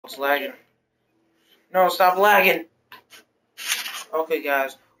It's lagging. No, stop lagging. Okay,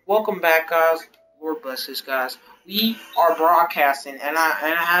 guys. Welcome back, guys. Lord bless this, guys. We are broadcasting, and I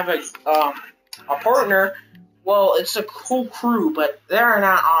have a partner. Well, it's a cool crew, but they're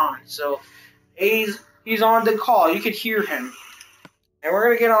not on. So he's on the call. You could hear him, and we're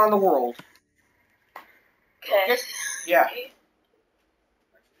gonna get on the world. Okay. Yeah.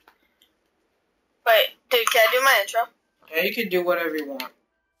 Wait, dude, can I do my intro? Yeah, you can do whatever you want.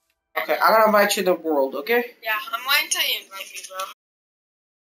 Okay, I'm gonna invite you to the world. Okay. Yeah, I'm waiting till you invite me, bro.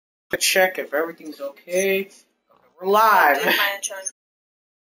 Check if everything's okay. We're live. Do my intro.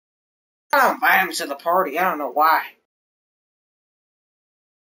 I don't invite him to the party. I don't know why.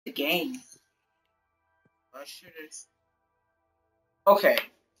 The game. I should have. Okay,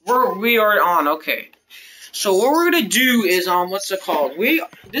 we are on. Okay, so what we're gonna do is what's it called?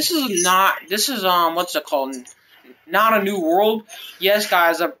 This is what's it called? Not a new world. Yes,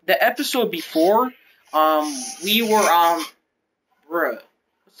 guys. The episode before we were bruh,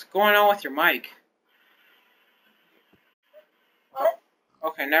 what's going on with your mic? What?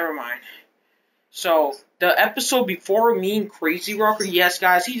 Okay, never mind. So, the episode before, me and Crazy Rocker, yes,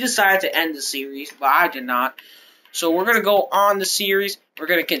 guys, he decided to end the series, but I did not. So, we're going to go on the series. We're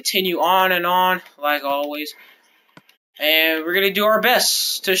going to continue on and on, like always. And we're going to do our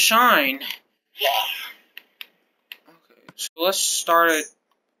best to shine. Yeah. Okay, so let's start it.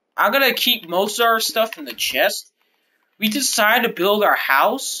 I'm going to keep most of our stuff in the chest. We decided to build our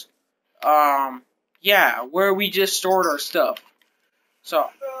house. Yeah, where we just stored our stuff.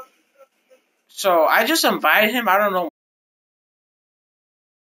 So I just invited him. I don't know.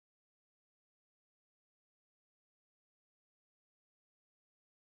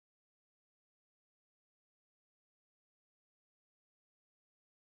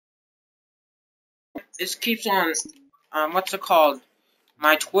 This keeps on, what's it called?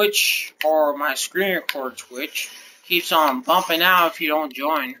 My Twitch or my screen record Twitch keeps on bumping out if you don't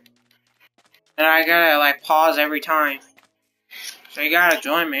join. And I gotta, like, pause every time. So you gotta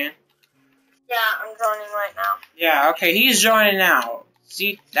join, man. Yeah, I'm joining right now. Yeah, okay, he's joining now.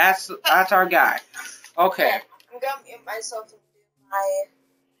 See, that's our guy. Okay. Yeah, I'm gonna mute myself and do my...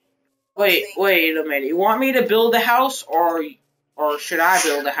 Wait a minute. You want me to build a house, or should I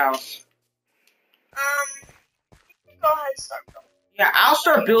build a house? You can go ahead and start building. Yeah, I'll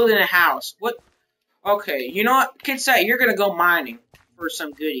start building a house. What? Okay, you know what? Kitsat, you're gonna go mining for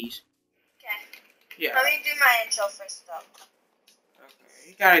some goodies. Okay. Yeah. Let me do my intro first, though. Okay,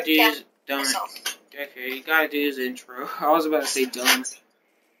 you gotta do his dumb. Myself. Okay, you gotta do his intro. I was about to say dumb.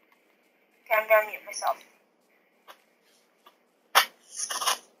 Okay, I'm gonna mute myself.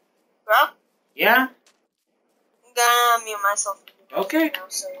 Bro? Yeah. I'm gonna mute myself. Okay. Now,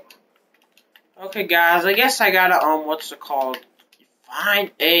 so... Okay, guys. I guess I gotta what's it called?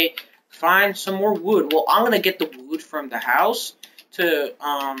 Find some more wood. Well, I'm gonna get the wood from the house to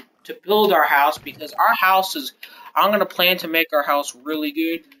build our house, because our house is. I'm gonna plan to make our house really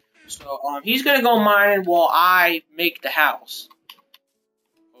good. So he's gonna go mining while I make the house.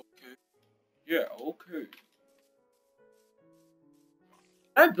 Okay. Yeah. Okay.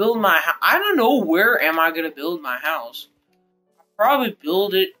 I build my house. I don't know where am I gonna build my house. I'll probably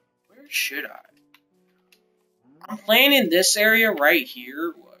build it. Where should I? I'm planning this area right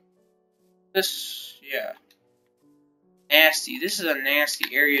here. What? This, yeah. Nasty. This is a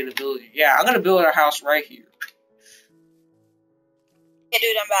nasty area to build. Yeah, I'm gonna build our house right here. Yeah,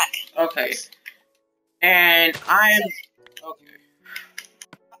 dude, I'm back. Okay. And I am. Okay.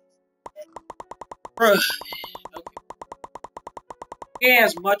 Bruh. Okay. Get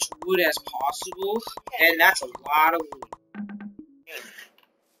as much wood as possible, and that's a lot of wood.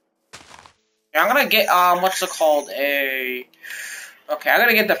 Yeah, I'm gonna get what's it called? Okay, I'm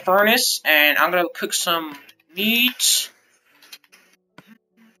gonna get the furnace, and I'm gonna cook some meat.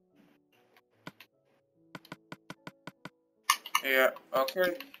 Yeah,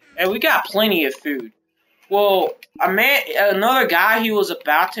 okay. And we got plenty of food. Well, another guy, he was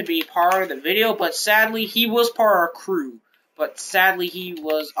about to be part of the video, but sadly, he was part of our crew. But sadly, he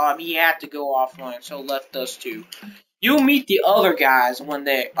had to go offline, so left us two. You'll meet the other guys when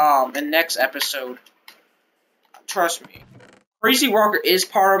they, in the next episode. Trust me. Crazy Rocker is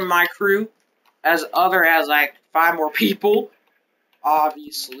part of my crew, as like 5 more people,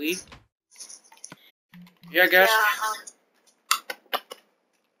 obviously. Yeah, I guess. Yeah,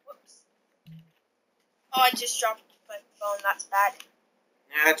 whoops. Oh, I just dropped my phone. That's bad.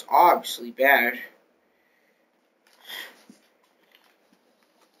 Yeah, that's obviously bad.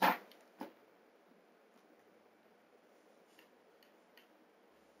 Okay,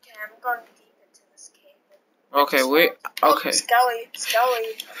 I'm going deep into this cave. Okay, wait. Okay. Oh, Skelly.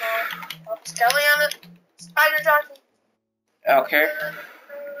 Oh, Skelly on it. Spider jockey. Okay.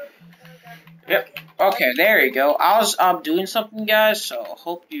 Yep. Okay, there you go. I was doing something, guys, so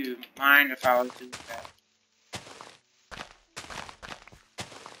hope you mind if I was doing that.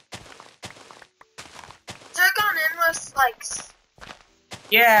 Should have gone in with like.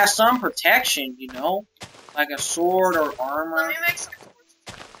 Yeah, some protection, you know, like a sword or armor. Let me make some.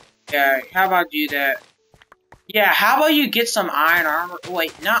 Yeah, how about do that? Yeah, how about you get some iron armor?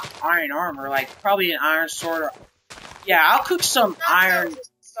 Wait, not iron armor, like probably an iron sword. Or... Yeah, I'll cook some iron.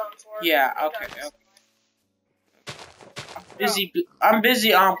 Yeah, okay. I'm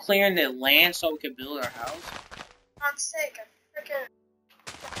busy clearing the land so we can build our house. For God's sake, I freaking.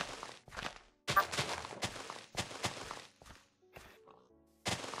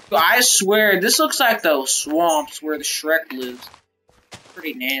 I swear, this looks like those swamps where the Shrek lives.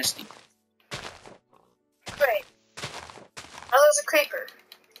 Pretty nasty. Great. Oh, there's a creeper.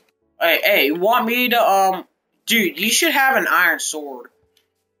 Hey, you want me to, dude, you should have an iron sword.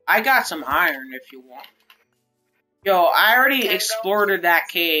 I got some iron if you want. Yo, I already explored that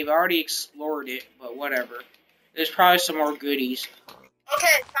cave. I already explored it, but whatever. There's probably some more goodies.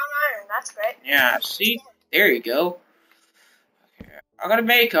 Okay, found iron. That's great. Yeah, see? There you go. Okay, I'm gonna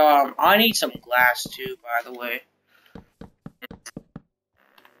make, I need some glass too, by the way.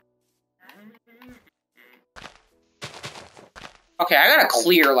 Okay, I gotta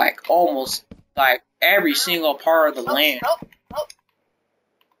clear, like, almost, like, every single part of the land. Oh.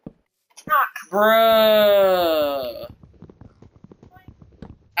 Knock. Bruh.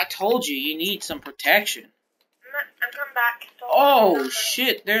 I told you, you need some protection. I'm coming back. Oh,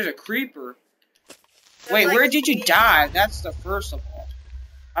 shit, there's a creeper. Wait, where did you die? That's the first of all.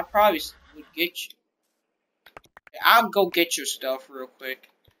 I probably would get you. I'll go get your stuff real quick.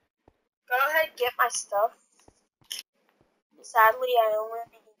 Go ahead, get my stuff. Sadly, I only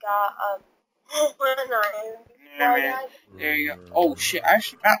got, one iron. Yeah, man. There you go. Oh, shit, I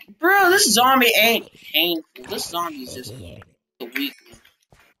should... Bro, this zombie ain't painful. This zombie is just a weakling.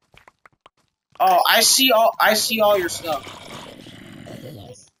 Oh, I see all your stuff.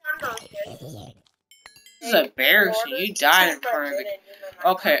 This is embarrassing. You died in front of the...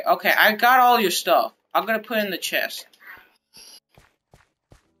 Okay, I got all your stuff. I'm gonna put it in the chest.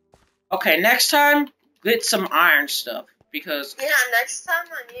 Okay, next time, get some iron stuff, because... Yeah, next time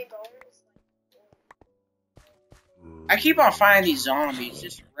I need gold. I keep on finding these zombies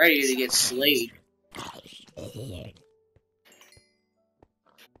just ready to get slayed.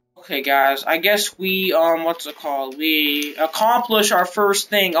 Okay, guys, I guess we, what's it called? We accomplished our first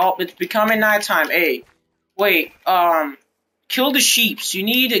thing. Oh, it's becoming nighttime. Hey, wait, kill the sheeps. You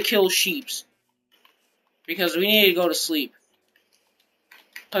need to kill sheeps. Because we need to go to sleep.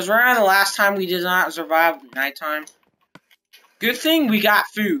 Because right around the last time we did not survive nighttime. Good thing we got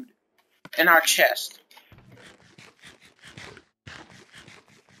food in our chest.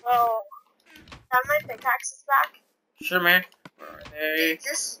 Oh, have my pickaxes back? Sure, man. Where are they?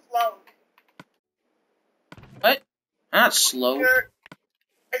 You're slow. What? I'm not slow.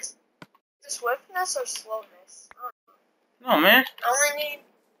 It's the swiftness or slowness? No, man. I only need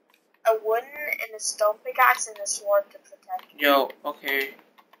a wooden and a stone pickaxe and a sword to protect me. Yo, okay.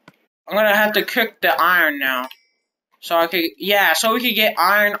 I'm gonna have to cook the iron now. So I could, yeah, so we could get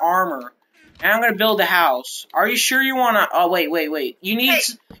iron armor. And I'm gonna build a house. Are you sure you wanna, oh, wait. You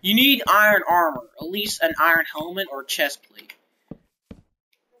need iron armor. At least an iron helmet or chest plate.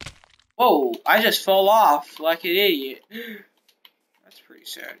 Whoa, I just fell off like an idiot. That's pretty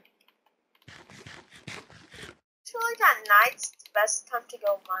sad. I feel like at night's the best time to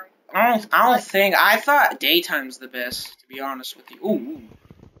go mine. I don't think, I thought daytime's the best, to be honest with you. Ooh.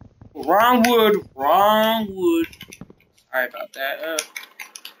 Wrong wood. Sorry about that.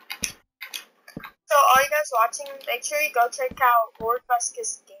 So, all you guys watching, make sure you go check out Lord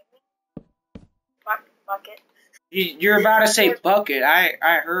Buscus Gaming. Bucket. You're about to say bucket.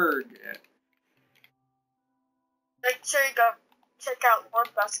 I heard. Make sure you go check out Lord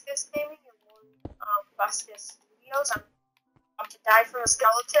Buscus Gaming and Lord Buscus Studios. I'm about to die from a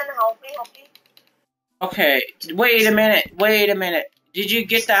skeleton. Help me. Okay, wait a minute. Did you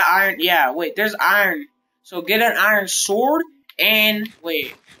get that iron? Yeah, wait, there's iron. So get an iron sword and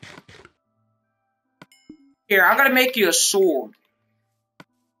wait. Here, I'm gonna make you a sword.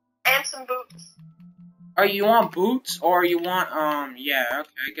 And some boots. Oh, you want boots? Or you want, yeah, okay,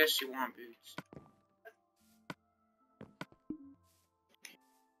 I guess you want boots.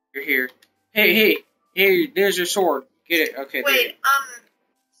 You're here. Hey, there's your sword. Get it, okay. Wait,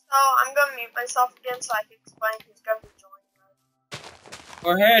 so I'm gonna mute myself again so I can explain who's gonna be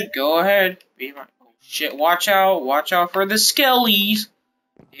joining us. Go ahead. Be my, oh Shit, watch out for the skellies.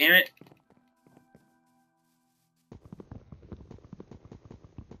 Damn it.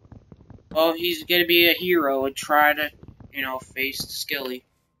 Oh, he's gonna be a hero and try to, you know, face the skelly.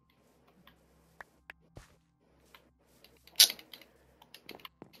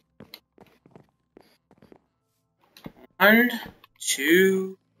 One,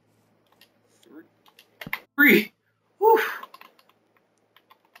 two, three. Whew.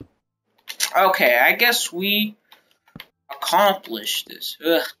 Okay, I guess we accomplished this.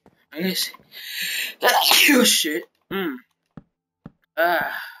 Ugh. I guess. Oh shit.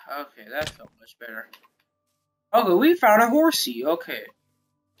 Okay, that felt much better. Okay, we found a horsey. Okay.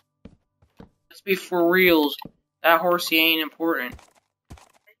 Let's be for reals. That horsey ain't important.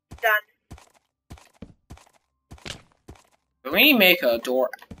 Done. But we need to make a door.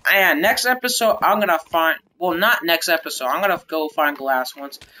 And next episode, I'm gonna find. Well, not next episode. I'm gonna go find glass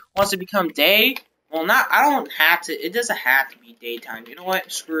once it becomes day. Well, not. I don't have to. It doesn't have to be daytime. You know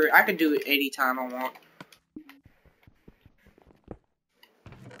what? Screw it. I can do it anytime I want.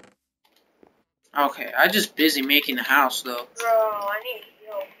 Okay, I'm just busy making the house though. Bro, I need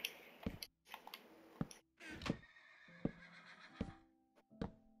help.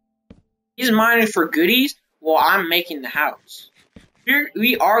 He's mining for goodies while I'm making the house.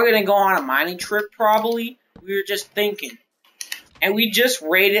 We are gonna go on a mining trip probably. We were just thinking. And we just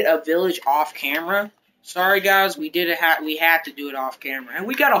raided a village off camera. Sorry guys, we had to do it off camera. And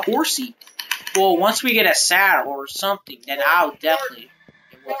we got a horsey. Well, once we get a saddle or something, then I'll definitely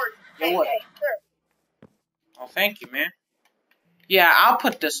Hey, sir. Oh, thank you, man. Yeah, I'll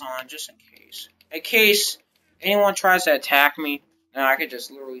put this on just in case. In case anyone tries to attack me, then I could just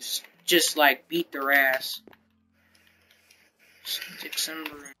literally just like beat their ass. Sticks and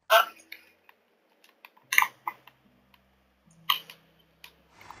broom.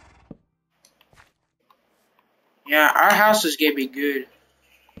 Yeah, our house is gonna be good.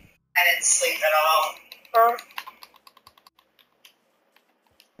 I didn't sleep at all. Huh?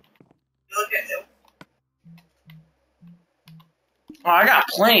 Look at it. Oh, I got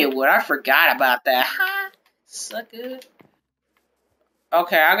plenty of wood. I forgot about that. Sucker.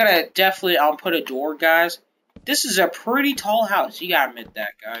 Okay, I'm gonna definitely. I'll put a door, guys. This is a pretty tall house. You gotta admit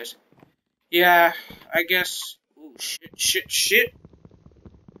that, guys. Yeah, I guess. Ooh, shit.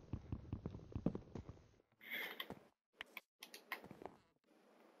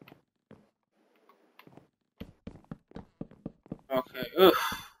 Okay.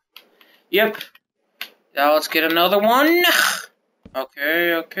 Oof. Yep. Now let's get another one.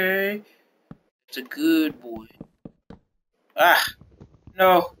 Okay. It's a good boy. Ah,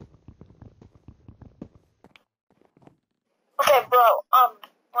 no. Okay, bro,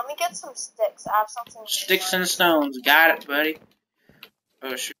 let me get some sticks. I have something. Sticks and stones. Got it, buddy.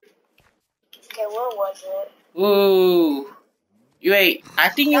 Oh, shit. Okay, where was it? Ooh. Wait, I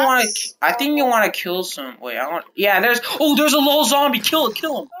think you want to kill some. Wait, yeah, there's a little zombie. Kill it.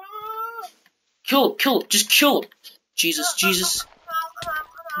 Kill it. Just kill it. Jesus.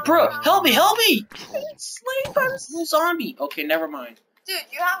 Bro, help me. Slain by this little zombie. Okay, never mind. Dude,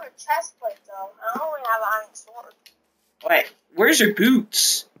 you have a chest plate, though. I only have an iron sword. Wait, where's your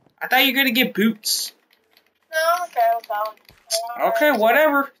boots? I thought you were gonna get boots. No, okay. Okay,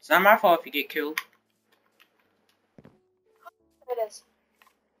 whatever. It's not my fault if you get killed. It is.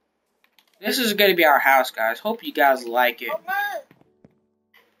 This is gonna be our house, guys. Hope you guys like it. Oh, man.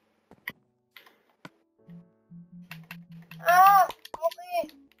 Help me.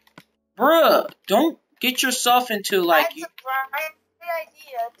 Bruh, don't get yourself into like That's a great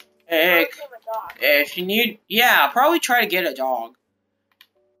idea. Hey, A dog. if you need, yeah, I'll probably try to get a dog.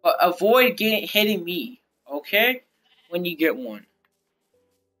 But avoid hitting me, okay? When you get one.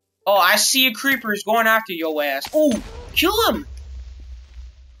 Oh, I see a creeper's going after your ass. Oh, kill him!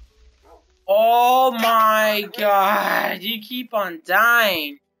 Oh my god, you keep on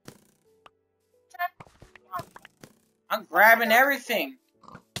dying. I'm grabbing everything.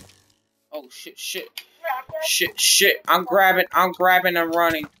 Oh shit. I'm grabbing and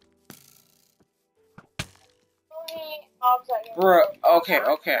running. Bruh,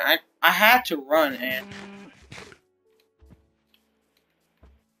 okay. I had to run, and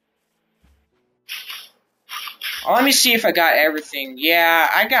oh, let me see if I got everything. Yeah,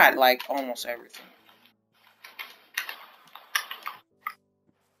 I got like almost everything.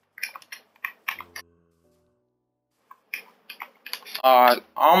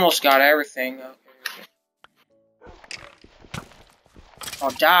 Almost got everything. Okay. Oh,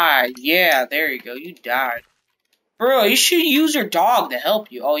 died. Yeah, there you go. You died. Bro, you should use your dog to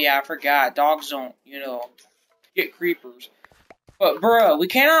help you. Oh, yeah, I forgot. Dogs don't, get creepers. But bruh, we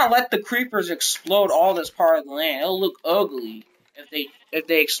cannot let the creepers explode all this part of the land. It'll look ugly if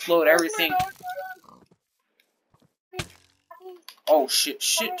they explode everything. Oh shit.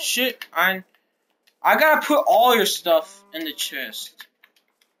 I gotta put all your stuff in the chest.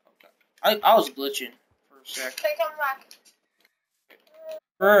 Okay. I was glitching for a sec. Okay, come back.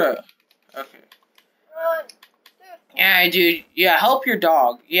 Bruh. Okay. Run. Dude. Yeah, dude. Yeah, help your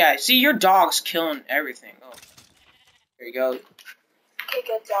dog. Yeah, see, your dog's killing everything. Oh. There you go. Okay,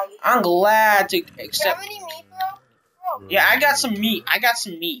 good doggy. I'm glad to You have accept. any meat, bro? Yeah, I got some meat.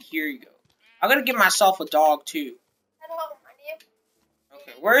 Here you go. I'm gonna get myself a dog too. Head home. I need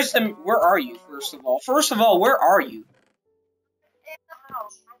Okay, where are you, first of all, where are you? in the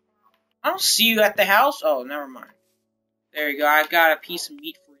house. I don't see you at the house. Oh, never mind. There you go. I got a piece of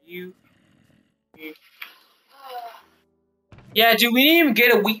meat for you. Yeah, dude, we need to even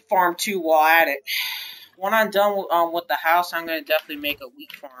get a wheat farm too while at it. When I'm done with the house, I'm gonna definitely make a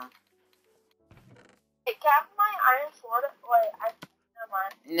wheat farm. Hey, can I have my iron sword? Wait, never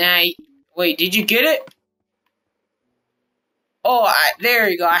mind. Nah, wait, did you get it? Oh, there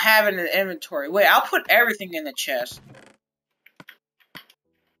you go. I have it in the inventory. Wait, I'll put everything in the chest.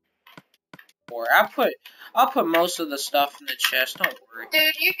 Or I'll put most of the stuff in the chest. Don't worry. Dude,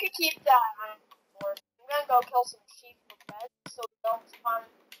 you can keep that iron sword. I'm gonna go kill some sheep for bed, so we don't spawn.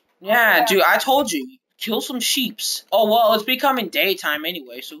 Yeah, dude, I told you. Kill some sheeps. Oh, well, it's becoming daytime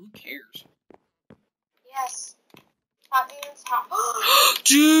anyway, so who cares? Yes. That means how.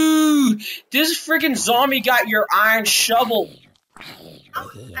 Dude, this freaking zombie got your iron shovel. I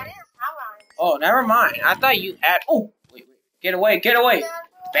didn't have iron. Oh, never mind. I thought you had. Oh, wait. Get away.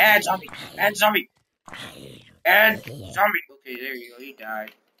 Bad zombie. Bad zombie. Okay, there you go. He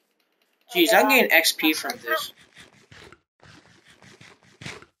died. Jeez, I'm getting XP from this.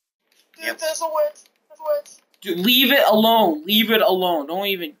 Dude, yep. There's a witch. Dude, leave it alone. Don't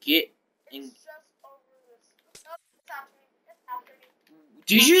even get in. It's just over this. No, it's after me.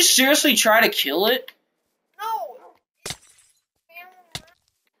 Did you seriously try to kill it? No.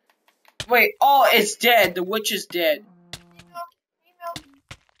 Wait, oh, it's dead. The witch is dead. Female.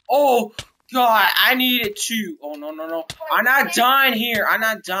 Oh, God, I need it too. Oh, no. I'm not dying here. I'm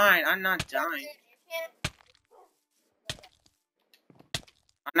not dying. I'm not dying.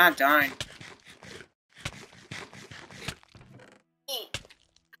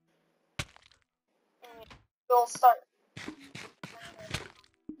 We'll start.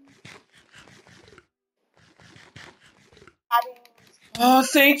 Oh,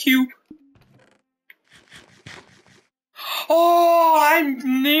 thank you. Oh, I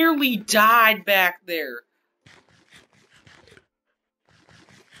nearly died back there.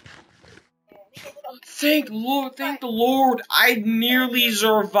 Thank the Lord. I nearly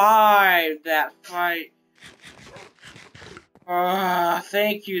survived that fight.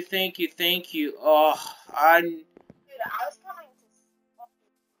 Thank you. Oh, Dude, I was coming to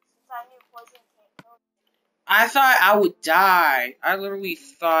since I knew poison can't kill you. I thought I would die. I literally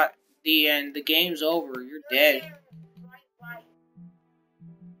thought the game's over. You're dead.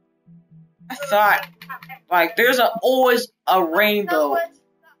 I thought, like, there's always a rainbow.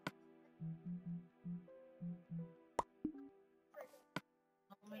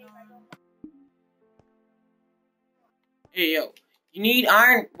 Hey, yo, you need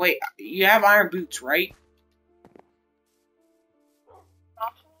iron. Wait, you have iron boots, right?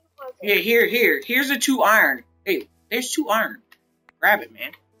 Yeah, here. Here's the 2 iron. Hey, there's 2 iron. Grab it,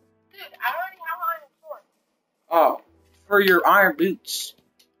 man. Dude, I already have iron sword. Oh, for your iron boots.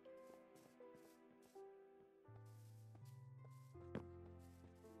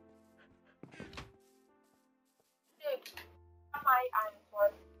 Dude, I have my iron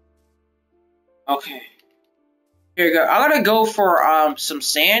sword. Okay. Here you go. I'm gonna go for some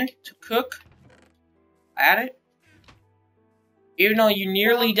sand to cook. Add it. Even though you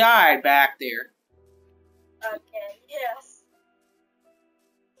nearly died back there. Okay, yes.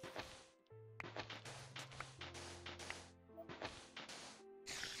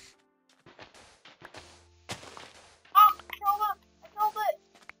 Oh, I killed it!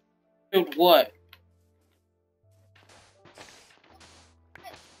 Killed what?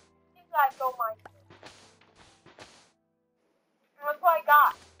 You guys go mine. Look what I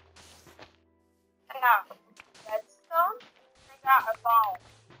got. I got redstone. I got a ball.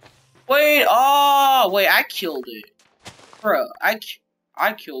 Wait, I killed it. Bro, I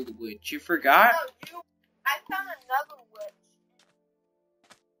killed the witch. You forgot? No, I found another witch.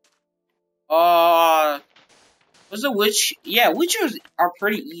 Was a witch? Yeah, witches are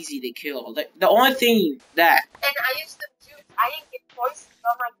pretty easy to kill. The only thing that... And I used the juice. I didn't get poisoned.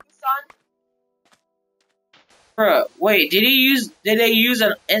 I'm like, you son. Bruh, wait, did they use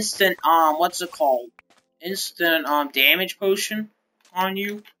an instant, what's it called? Instant, damage potion on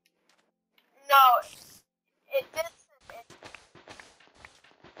you? No, it did.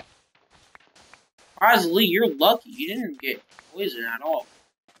 Surprisingly, you're lucky. You didn't get poison at all.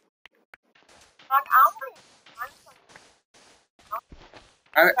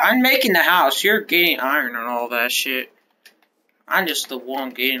 Like, I'm making the house. You're getting iron and all that shit. I'm just the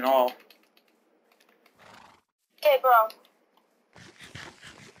one getting all. hey, bro.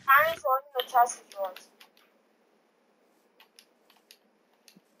 Tiny's one in the chest is yours.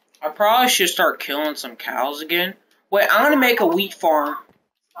 I probably should start killing some cows again. Wait, I'm gonna make a wheat farm.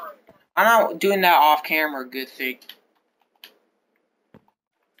 I'm not doing that off camera, good thing.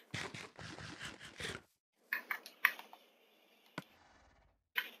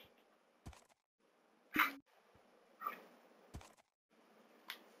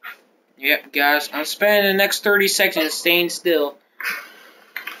 Yep, guys, I'm spending the next 30 seconds staying still.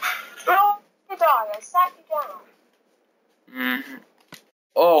 Bro, you die. I sat you down.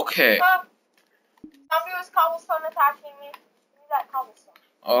 Okay. Somebody was cobblestone attacking me. Give me that cobblestone.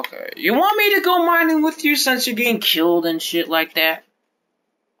 Okay. You want me to go mining with you since you're getting killed and shit like that?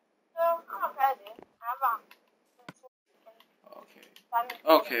 No, I'm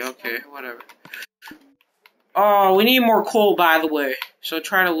okay, dude. Okay, whatever. Oh, we need more coal, by the way. So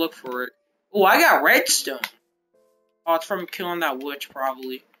try to look for it. Oh, I got redstone. Oh, it's from killing that witch,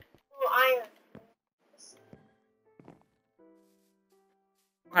 probably. Ooh,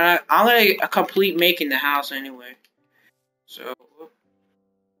 iron. I'm gonna complete making the house anyway. So.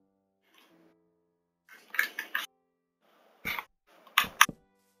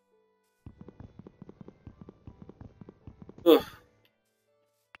 Ugh.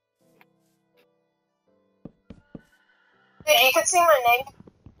 Dude, you can see my name,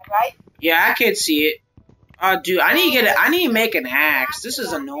 right? Yeah, I can see it. Dude, I need to I need to make an axe. This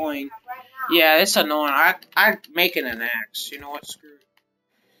is annoying. Yeah, it's annoying. I'm making an axe. You know what? Screw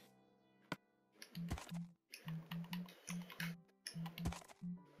it.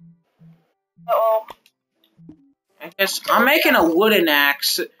 Uh-oh. I guess I'm making a wooden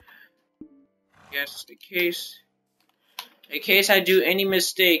axe. Yes, in case I do any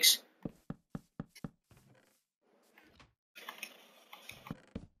mistakes.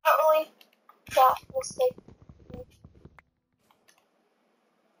 Not really that mistake.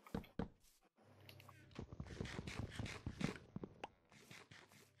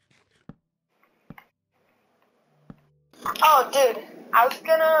 Oh, dude, I was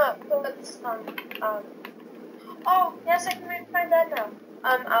gonna put some, oh, yes, I can find that now.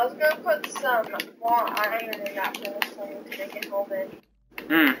 I was gonna put some more iron in that furnace for you to make it hold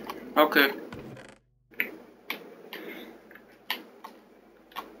in. Okay.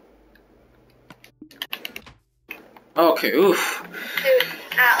 Okay, oof. Dude,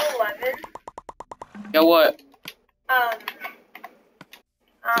 at 11, Yeah, what? I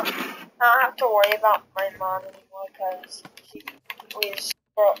don't have to worry about my mom anymore because she leaves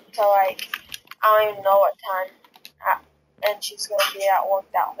to like, I don't even know what time, and she's gonna be at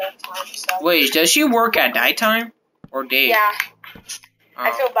work that whole time, so. Wait, does she work at nighttime? Or day? Yeah, Oh.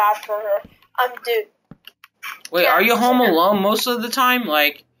 I feel bad for her. Dude. Wait, are you home alone most of the time?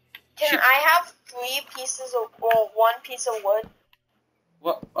 Like, Can I have 3 pieces of, well, 1 piece of wood?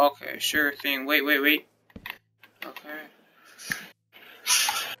 what? Okay, sure thing. Wait. Okay.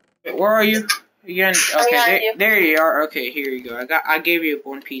 Wait, where are you? Again? Okay, there you are. Okay, here you go. I gave you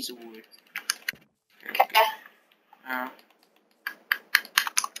 1 piece of wood. Okay.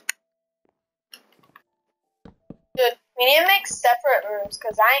 Dude, we need to make separate rooms,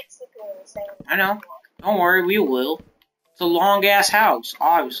 because I ain't sleeping in the same room. I know. Don't worry, we will. It's a long ass house.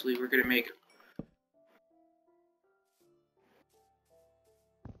 Obviously, we're gonna make it.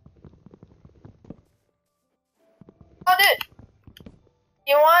 Oh, dude. Do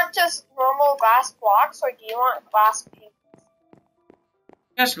you want just normal glass blocks, or do you want glass paint?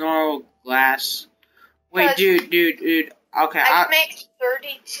 That's normal glass. Wait, dude. Okay, I can make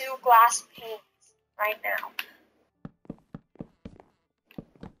 32 glass paints right now.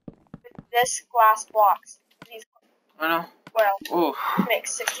 With this glass blocks. These, I know. well, Oh. make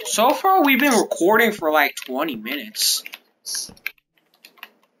 60. So far, we've been recording for like 20 minutes.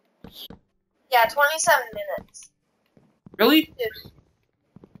 Yeah, 27 minutes. Really? Dude.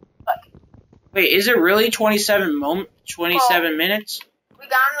 Wait, is it really 27 minutes? We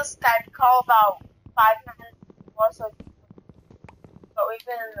got on the Skype call about 5 minutes more, so, but we've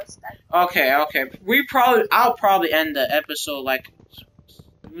been in the Skype. Okay. I'll probably end the episode like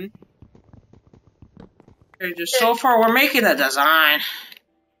soon. Okay, so far we're making a design.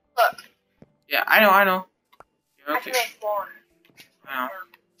 Look. Yeah, I know. I can make one. Wow.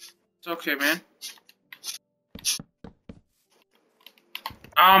 It's okay, man.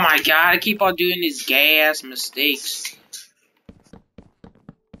 Oh my god, I keep on doing these gay ass mistakes.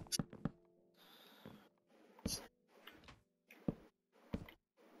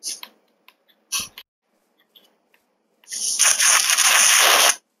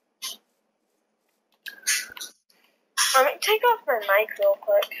 Let me take off my mic real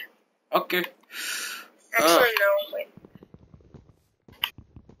quick. Okay. Actually, no, wait.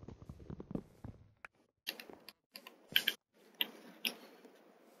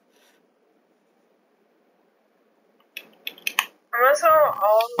 I'm gonna throw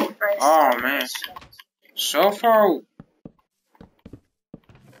all of my Oh stuff. man. So far.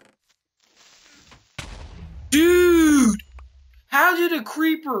 Dude! How did a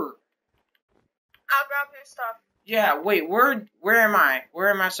creeper? I'll grab your stuff. Yeah, wait, where am I? Where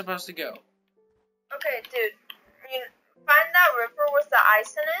am I supposed to go? Okay, dude. You find that river with the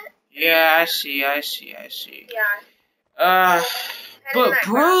ice in it? Yeah, I see. Yeah. Head in But that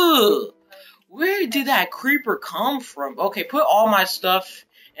bro, where did that creeper come from? Okay, put all my stuff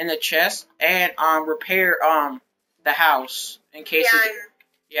in the chest and repair the house in case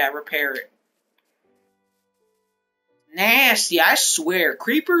repair it. Nasty, I swear.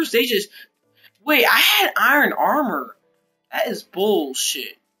 Creepers, they just wait, I had iron armor. That is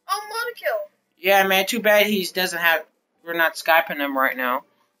bullshit. Oh, Motokill. Yeah, man, too bad he doesn't have we're not Skyping him right now.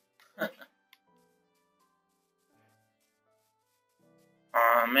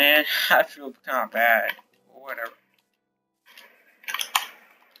 Aw, man, I feel kind of bad. But whatever.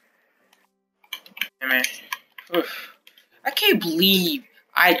 Hey, man. Oof. I can't believe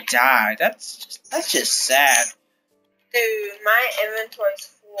I died. That's just sad. Dude, my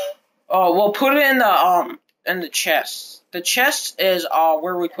inventory's full. Oh, well, put it in the chest. The chest is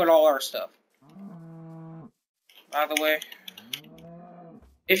where we put all our stuff. By the way,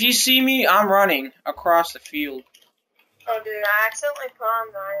 if you see me, I'm running across the field. Oh, dude, I accidentally put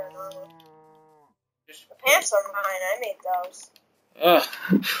on the iron armor. The pants are mine. I made those. Ugh.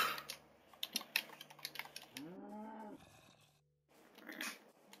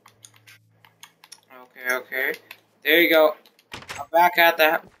 Okay. There you go. I'm back at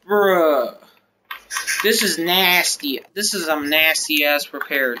that. Bruh. This is nasty. This is some nasty ass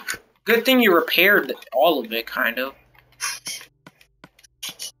prepared. Good thing you repaired all of it, kind of.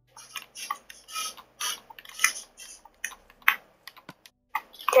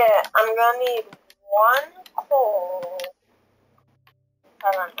 Okay, I'm gonna need one coal.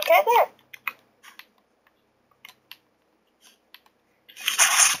 Hold on. Okay, there.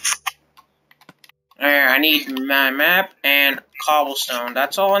 There, I need my map and cobblestone.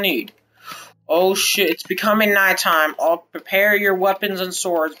 That's all I need. Oh shit, it's becoming nighttime. I'll prepare your weapons and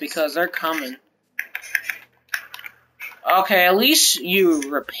swords because they're coming. Okay, at least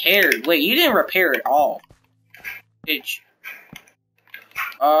you repaired. Wait, you didn't repair it all. Did you?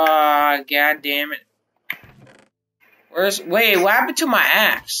 God damn it. Wait, what happened to my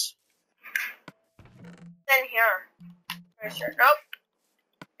axe? It's in here. For sure. Nope.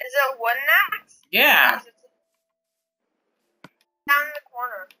 Is it a wooden axe? Yeah. Down in the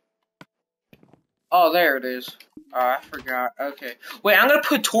corner. Oh, there it is. Oh, I forgot. Okay. Wait, I'm gonna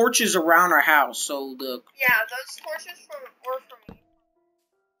put torches around our house so the... Yeah, those torches were from me.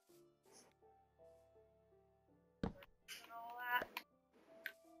 And all that.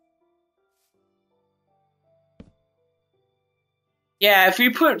 Yeah, if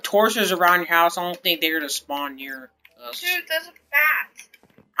you put torches around your house, I don't think they're gonna spawn near us. Dude, there's a bat.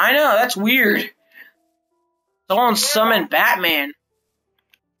 I know, that's weird. Someone summoned Batman.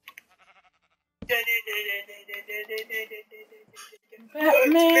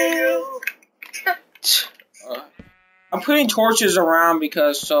 Batman. I'm putting torches around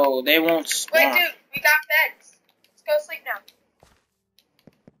because so they won't spawn. Wait, dude, we got beds. Let's go sleep now.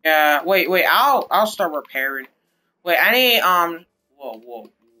 Yeah, wait, I'll start repairing. Wait, I need whoa.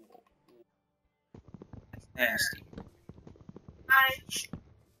 That's nasty. Hi.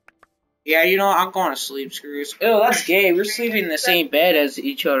 Yeah, you know, I'm going to sleep, screws. Oh, that's gay. We're sleeping in the same bed as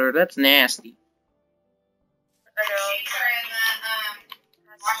each other. That's nasty. I know.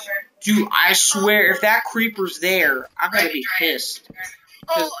 Dude, I swear, if that creeper's there, I'm gonna be pissed.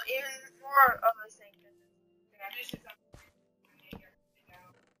 Oh, even more of a thing.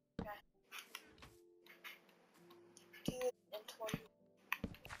 Dude, in 20.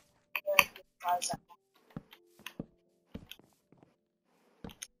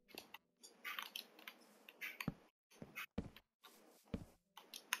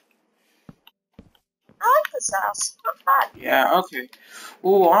 I like this house. Not bad. Yeah, okay.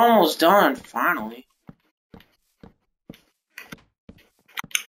 Ooh, almost done, finally.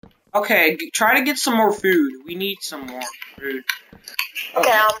 Okay, try to get some more food. We need some more food.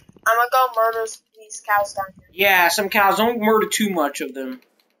 Okay, I'm gonna go murder these cows down here. Yeah, some cows. Don't murder too much of them.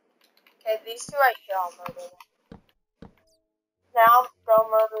 Okay, these two right here, I'll murder them. Now I'll go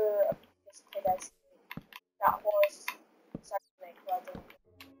murder this kid I see. That horse. So I can make leather.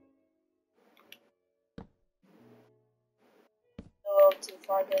 A little too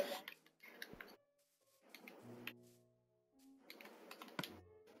far, didn't I?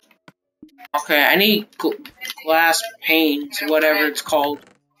 Okay, I need glass panes, whatever it's called.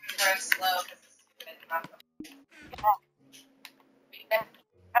 Okay,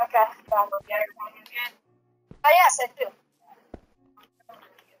 oh yes, I do.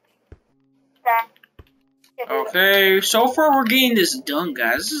 Okay. Okay, so far we're getting this done,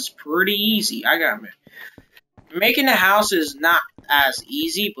 guys. This is pretty easy. I gotta admit. Making the house is not as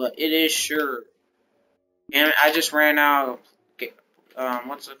easy, but it is sure. And I just ran out of,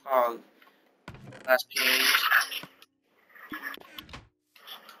 what's it called? Glass panes.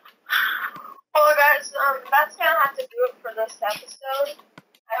 Well, guys, that's gonna have to do it for this episode.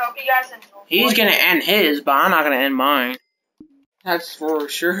 I hope you guys enjoyed. He's gonna end his, but I'm not gonna end mine. That's for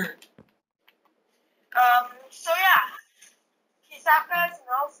sure. So yeah. Peace out, guys, and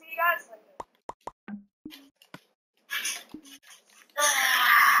I'll see you guys later.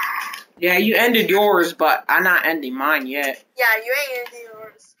 Yeah, you ended yours, but I'm not ending mine yet. Yeah, you ain't gonna do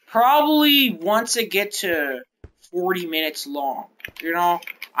yours. Probably once it get to 40 minutes long. You know,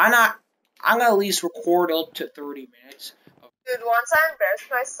 I'm gonna at least record up to 30 minutes. Dude, once I embarrassed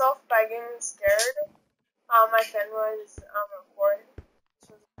myself by getting scared, my friend was recording.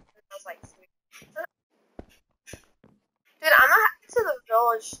 I was like, sweet. Dude, I'm gonna head to the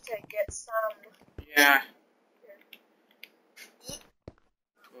village to get some. Yeah.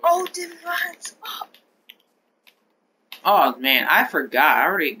 Oh, dude, mine's up. Oh man, I forgot.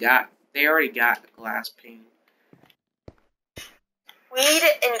 They already got the glass pane. Weed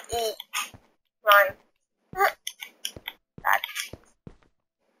and eat. Mine.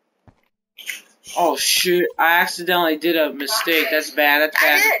 Oh shoot, I accidentally did a mistake. That's bad. That's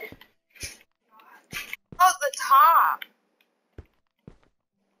bad. I did. Oh, the top.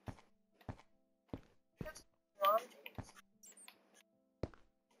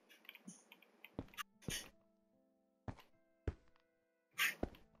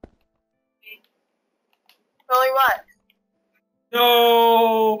 Really what?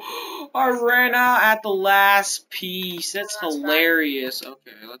 No, I ran out at the last piece. That's That's hilarious.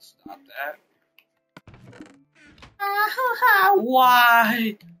 Okay, let's stop that.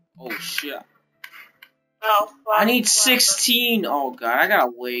 Why? Oh shit. Oh, well, I need 16. Oh god, I gotta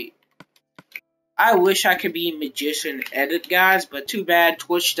wait. I wish I could be a magician edit, guys, but too bad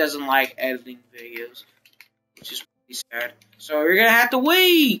Twitch doesn't like editing videos, which is pretty sad. So you're gonna have to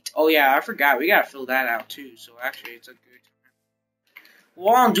wait. Oh yeah, I forgot. We gotta fill that out too. So actually, it's a good time.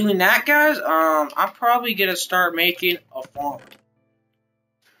 While I'm doing that, guys, I'm probably gonna start making a farm.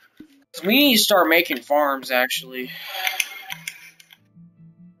 We need to start making farms, actually.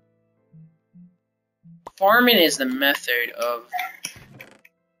 Farming is the method of.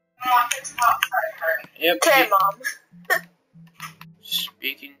 Yep. Okay, Mom.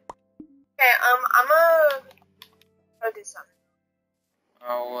 Speaking. Okay, I'm gonna go do something.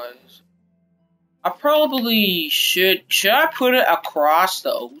 I probably should I put it across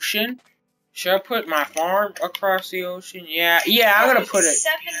the ocean? Should I put my farm across the ocean? Yeah, I'm gonna put it.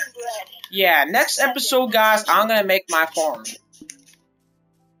 7 bread. Yeah, next episode, guys, I'm gonna make my farm.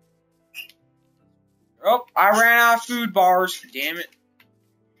 Oh, I ran out of food bars. Damn it.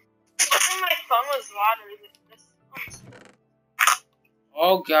 I think my phone was louder than this.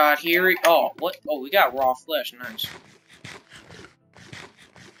 Oh god, here we. Oh, what? Oh, we got raw flesh. Nice.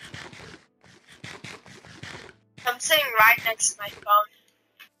 I'm sitting right next to my phone.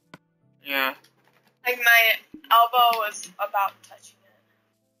 Yeah. Like my elbow was about touching it.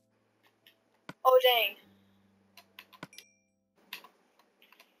 Oh dang.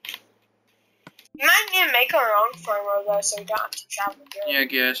 We might need to make our own farmer though, so we don't have to travel here. Yeah, I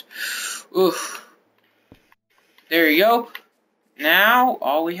guess. Oof. There you go. Now,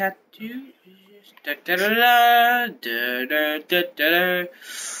 all we have to do is da da da da da da da da.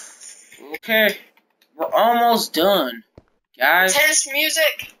 Okay. We're almost done. Guys. Intense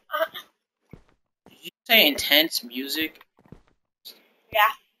music. Did you say intense music?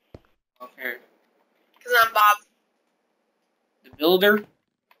 Yeah, Okay. because I'm Bob. The builder?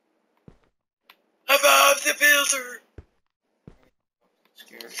 I'm Bob the Builder.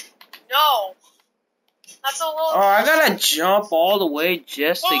 Scared. No. That's a little. Oh, I gotta jump all the way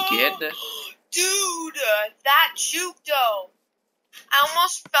just to get this. Dude, that juke though. I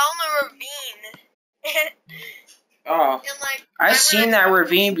almost fell in a ravine. Oh, And like I've seen that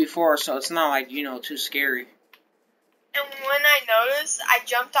ravine before, so it's not like, you know, too scary. And when I noticed, I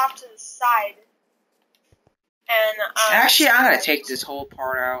jumped off to the side. And Actually, I'm gonna take this whole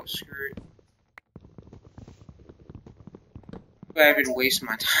part out. Screw it. Go ahead and waste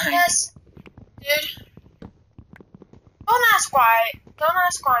my time. yes, dude. Don't ask why. Don't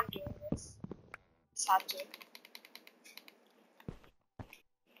ask why I'm doing this. Just have to.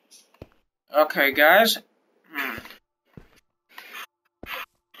 Okay, guys.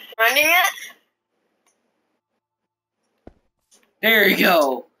 Running it. There you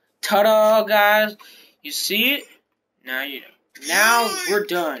go. Ta-da, guys. You see it? Now we're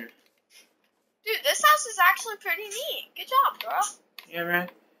done. Dude, this house is actually pretty neat. Good job, bro. Yeah, man.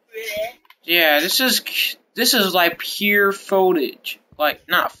 Really? Yeah, this is like pure footage. Like,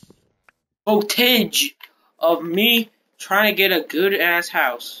 not footage of me trying to get a good ass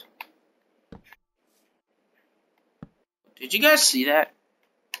house. Did you guys see that?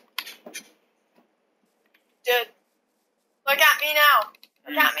 Dude, look at me now.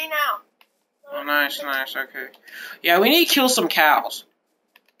 Look at me now. Oh, nice, okay. Yeah, we need to kill some cows.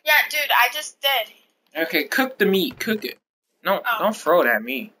 Yeah, dude, I just did. Okay, cook the meat, cook it. No, Oh. don't throw it at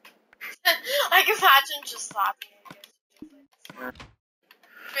me. I can imagine just slapping you.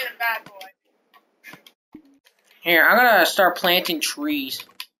 Being a bad boy. Here, I'm gonna start planting trees.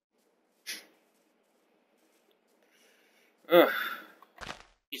 Ugh.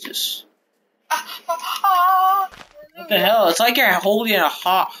 Jesus. What the hell? It's like you're holding a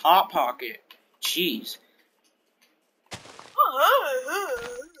hot pocket. Jeez.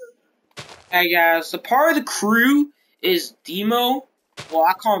 Hey guys, the part of the crew is Demo. Well,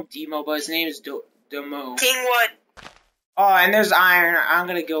 I call him Demo, but his name is Demo. Kingwood. Oh, and there's iron. I'm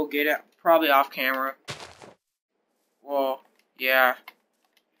gonna go get it. Probably off camera. Well, yeah.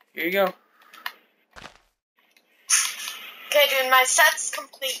 Here you go. Okay, dude, my set's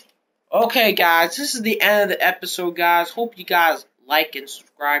complete. Okay, guys, this is the end of the episode, guys. Hope you guys like and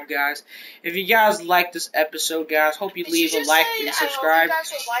subscribe, guys. If you guys like this episode, guys, hope you leave a like and subscribe. I hope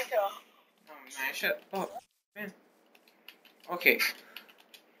you guys will like it. Oh, man, shut up. Man. Okay.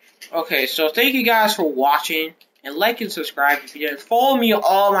 Okay, so thank you guys for watching. And like and subscribe if you did. Follow me on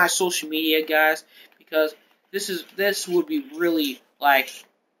all my social media, guys. Because this would be really,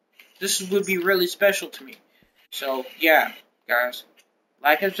 really special to me. So, yeah, guys.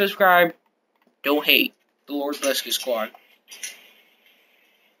 Like and subscribe. Don't hate. The Lord bless you, squad.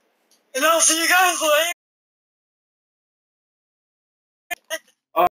 And I'll see you guys later.